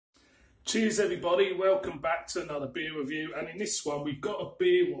Cheers everybody, welcome back to another beer review, and in this one we've got a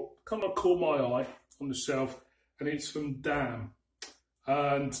beer what kind of caught my eye on the shelf, and it's from Damm,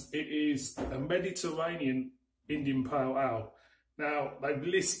 and it is a Mediterranean Indian Pale Ale. Now they've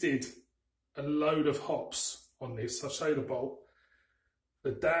listed a load of hops on this. I'll show you the bottle.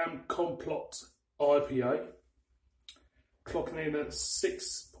 The Damm Complot IPA, clocking in at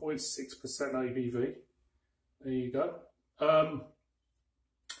 6.6% ABV. There you go.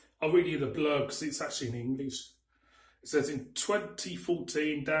 I'll read you the blurb because it's actually in English. It says, in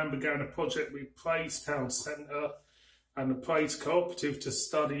 2014, Damm began a project with Praise Town Centre and the Praise Cooperative to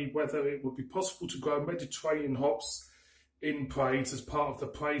study whether it would be possible to grow Mediterranean hops in Praise as part of the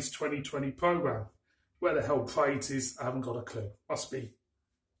Praise 2020 programme. Where the hell Praise is, I haven't got a clue. Must be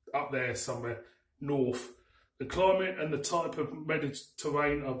up there somewhere, north. The climate and the type of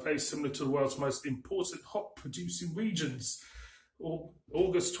Mediterranean are very similar to the world's most important hop producing regions.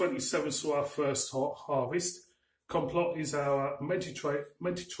 August 27th saw our first harvest. Complot is our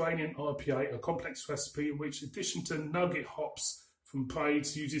Mediterranean IPA, a complex recipe in which, in addition to nugget hops from Prague,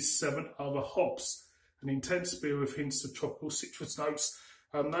 uses 7 other hops. An intense beer with hints of tropical citrus notes.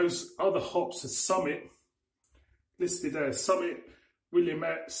 And those other hops are Summit, listed there, Summit,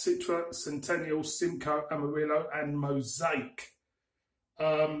 Willamette, Citra, Centennial, Simcoe, Amarillo and Mosaic.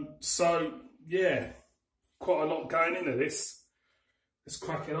 So, yeah, quite a lot going into this. Let's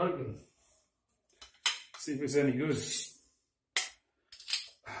crack it open, see if it's any good.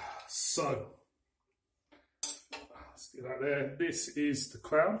 So, let's get that there. This is the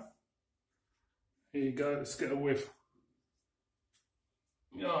crown. Here you go, let's get a whiff.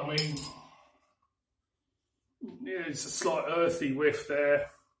 You know what I mean? Yeah, it's a slight earthy whiff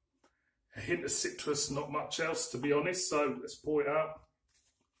there. A hint of citrus, not much else to be honest. So let's pour it out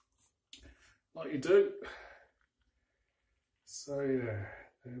like you do. So yeah,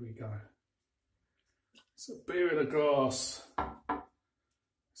 there we go. It's a beer in a glass.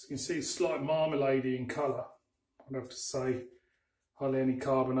 As you can see, it's slight marmalade-y in colour. I'd have to say, hardly any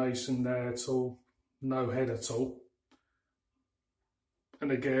carbonation there at all. No head at all.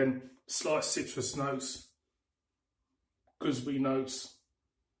 And again, slight citrus notes. Gooseberry notes.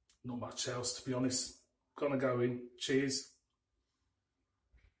 Not much else to be honest. Gonna go in. Cheers.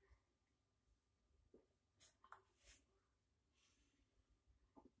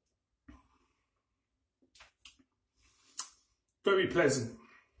 Very pleasant,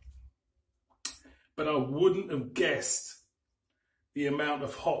 but I wouldn't have guessed the amount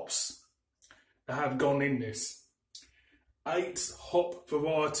of hops that have gone in this. 8 hop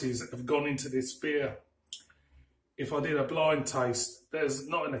varieties have gone into this beer. If I did a blind taste, there's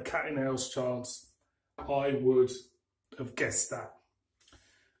not in a cat in hell's chance I would have guessed that.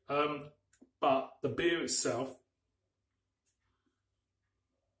 But the beer itself,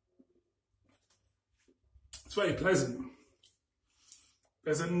 it's very pleasant.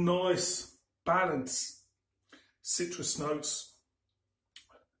 There's a nice balance, citrus notes,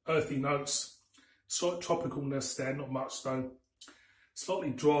 earthy notes, slight tropicalness there, not much though. Slightly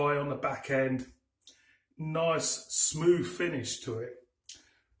dry on the back end, nice smooth finish to it,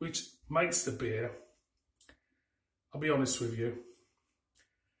 which makes the beer, I'll be honest with you,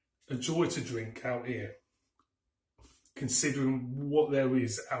 a joy to drink out here, considering what there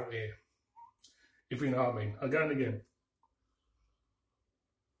is out here, if you know what I mean. Again and again.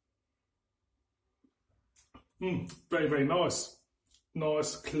 Very, very nice.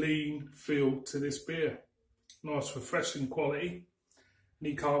 Nice, clean feel to this beer. Nice, refreshing quality. And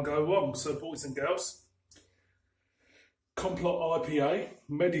you can't go wrong. So, boys and girls, Complot IPA,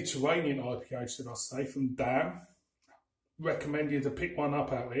 Mediterranean IPA, should I say, from Damm. Recommend you to pick one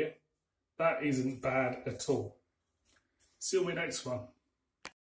up out here. That isn't bad at all. See you on my next one.